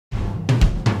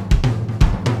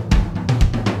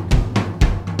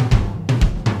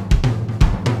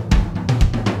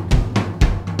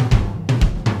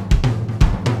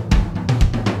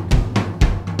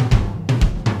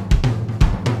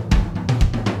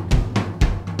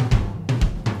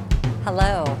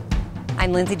Hello,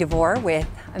 I'm Lyndsay DeVore with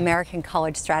American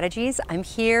College Strategies. I'm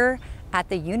here at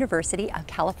the University of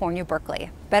California, Berkeley,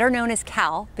 better known as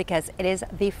Cal because it is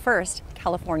the first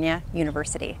California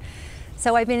university.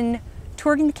 So I've been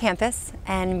touring the campus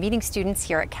and meeting students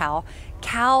here at Cal.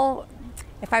 Cal,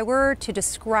 if I were to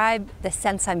describe the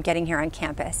sense I'm getting here on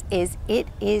campus, is it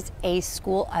is a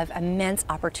school of immense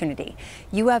opportunity.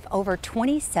 You have over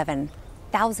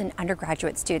 27,000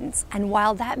 undergraduate students, and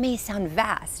while that may sound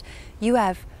vast, you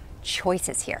have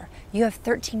choices here. You have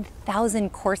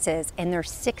 13,000 courses and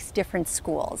there's 6 different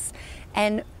schools.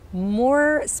 And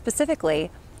more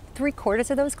specifically, 3/4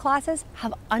 of those classes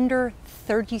have under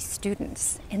 30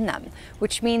 students in them,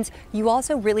 which means you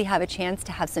also really have a chance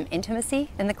to have some intimacy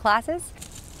in the classes.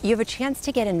 You have a chance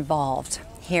to get involved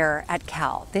here at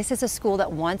Cal. This is a school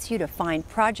that wants you to find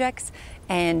projects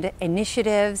and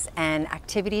initiatives and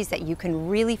activities that you can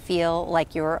really feel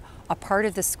like you're a part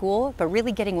of the school, but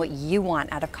really getting what you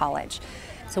want out of college.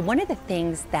 So one of the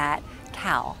things that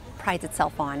Cal prides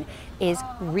itself on is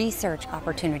research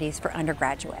opportunities for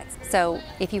undergraduates. So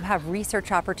if you have research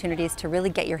opportunities to really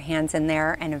get your hands in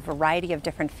there in a variety of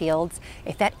different fields,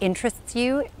 if that interests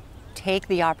you, take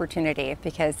the opportunity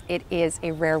because it is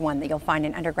a rare one that you'll find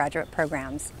in undergraduate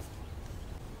programs.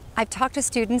 I've talked to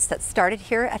students that started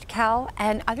here at Cal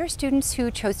and other students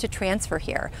who chose to transfer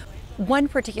here. One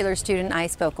particular student I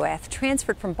spoke with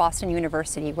transferred from Boston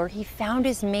University where he found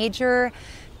his major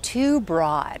too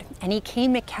broad, and he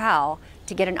came to Cal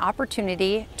to get an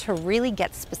opportunity to really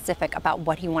get specific about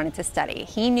what he wanted to study.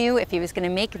 He knew if he was going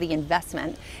to make the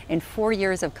investment in 4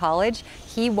 years of college,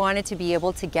 he wanted to be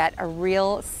able to get a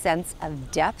real sense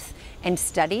of depth and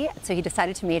study, so he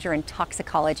decided to major in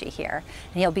toxicology here,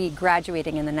 and he'll be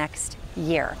graduating in the next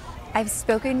year. I've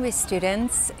spoken with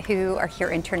students who are here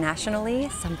internationally,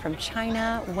 some from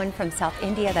China, one from South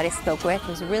India that I spoke with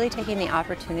who's really taking the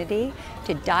opportunity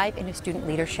to dive into student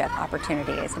leadership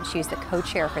opportunities, and she's the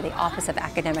co-chair for the Office of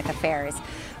Academic Affairs.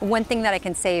 One thing that I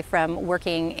can say from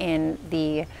working in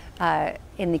the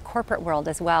corporate world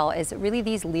as well is really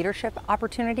these leadership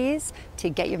opportunities to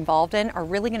get you involved in are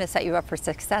really going to set you up for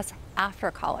success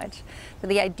after college. So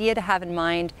the idea to have in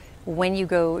mind when you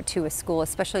go to a school,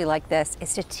 especially like this,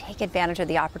 is to take advantage of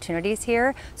the opportunities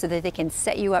here so that they can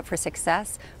set you up for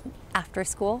success after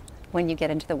school when you get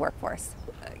into the workforce.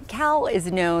 Cal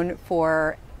is known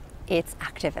for its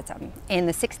activism. In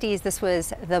the 60s, this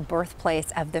was the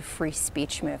birthplace of the free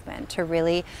speech movement, to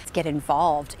really get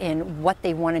involved in what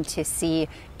they wanted to see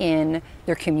in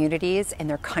their communities, in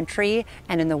their country,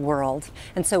 and in the world.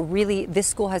 And so really, this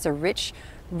school has a rich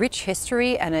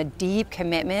history and a deep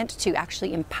commitment to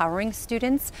actually empowering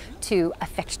students to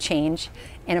affect change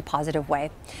in a positive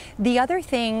way. The other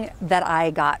thing that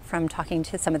I got from talking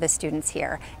to some of the students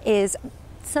here is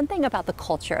something about the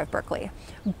culture of Berkeley.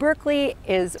 Berkeley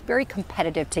is very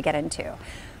competitive to get into,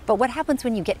 but what happens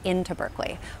when you get into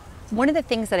Berkeley? One of the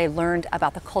things that I learned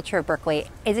about the culture of Berkeley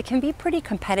is it can be pretty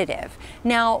competitive.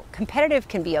 Now, competitive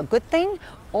can be a good thing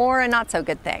or a not so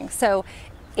good thing. So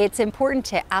it's important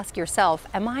to ask yourself,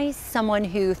 am I someone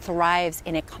who thrives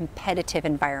in a competitive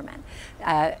environment?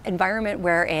 Environment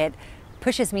where it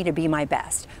pushes me to be my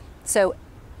best. So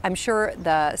I'm sure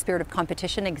the spirit of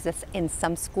competition exists in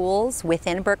some schools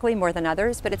within Berkeley more than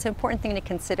others, but it's an important thing to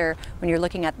consider when you're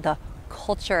looking at the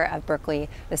culture of Berkeley,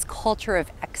 this culture of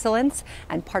excellence,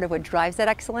 and part of what drives that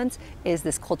excellence is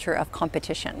this culture of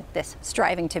competition, this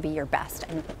striving to be your best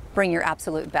and bring your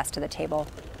absolute best to the table.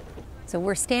 So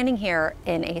we're standing here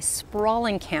in a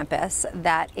sprawling campus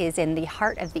that is in the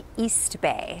heart of the East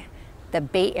Bay, the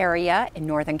Bay Area in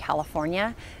Northern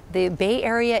California. The Bay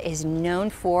Area is known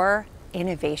for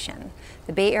innovation.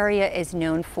 The Bay Area is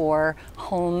known for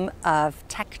home of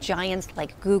tech giants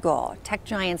like Google, tech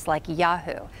giants like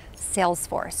Yahoo,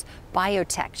 Salesforce,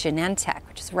 biotech, Genentech,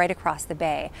 which is right across the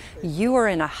bay. You are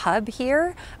in a hub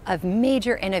here of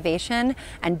major innovation,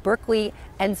 and Berkeley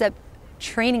ends up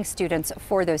training students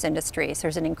for those industries.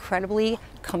 There's an incredibly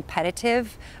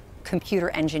competitive computer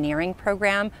engineering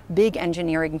program, big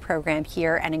engineering program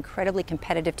here, and incredibly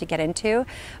competitive to get into.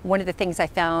 One of the things I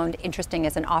found interesting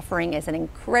as an offering is an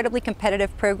incredibly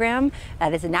competitive program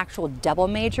that is an actual double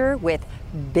major with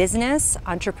business,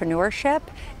 entrepreneurship,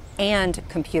 and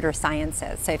computer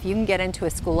sciences. So if you can get into a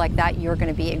school like that, you're going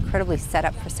to be incredibly set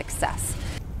up for success.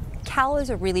 Cal is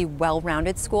a really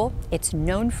well-rounded school. It's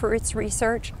known for its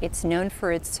research, it's known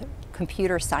for its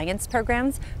computer science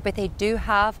programs, but they do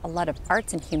have a lot of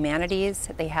arts and humanities.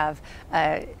 They have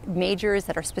majors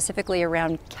that are specifically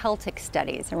around Celtic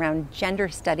studies, around gender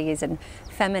studies and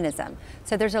feminism.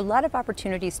 So there's a lot of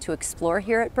opportunities to explore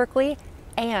here at Berkeley,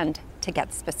 and to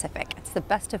get specific. It's the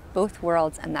best of both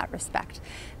worlds in that respect.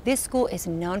 This school is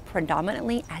known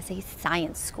predominantly as a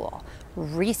science school,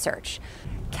 research.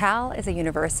 Cal is a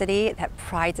university that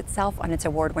prides itself on its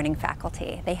award-winning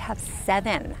faculty. They have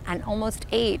 7 and almost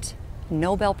 8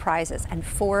 Nobel Prizes and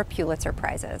 4 Pulitzer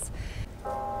Prizes.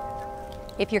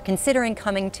 If you're considering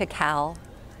coming to Cal,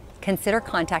 consider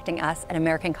contacting us at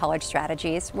American College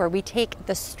Strategies, where we take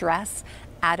the stress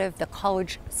out of the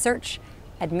college search,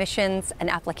 admissions, and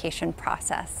application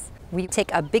process. We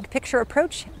take a big picture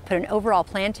approach, put an overall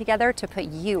plan together to put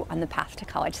you on the path to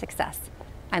college success.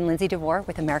 I'm Lyndsay DeVore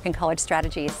with American College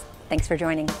Strategies. Thanks for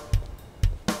joining.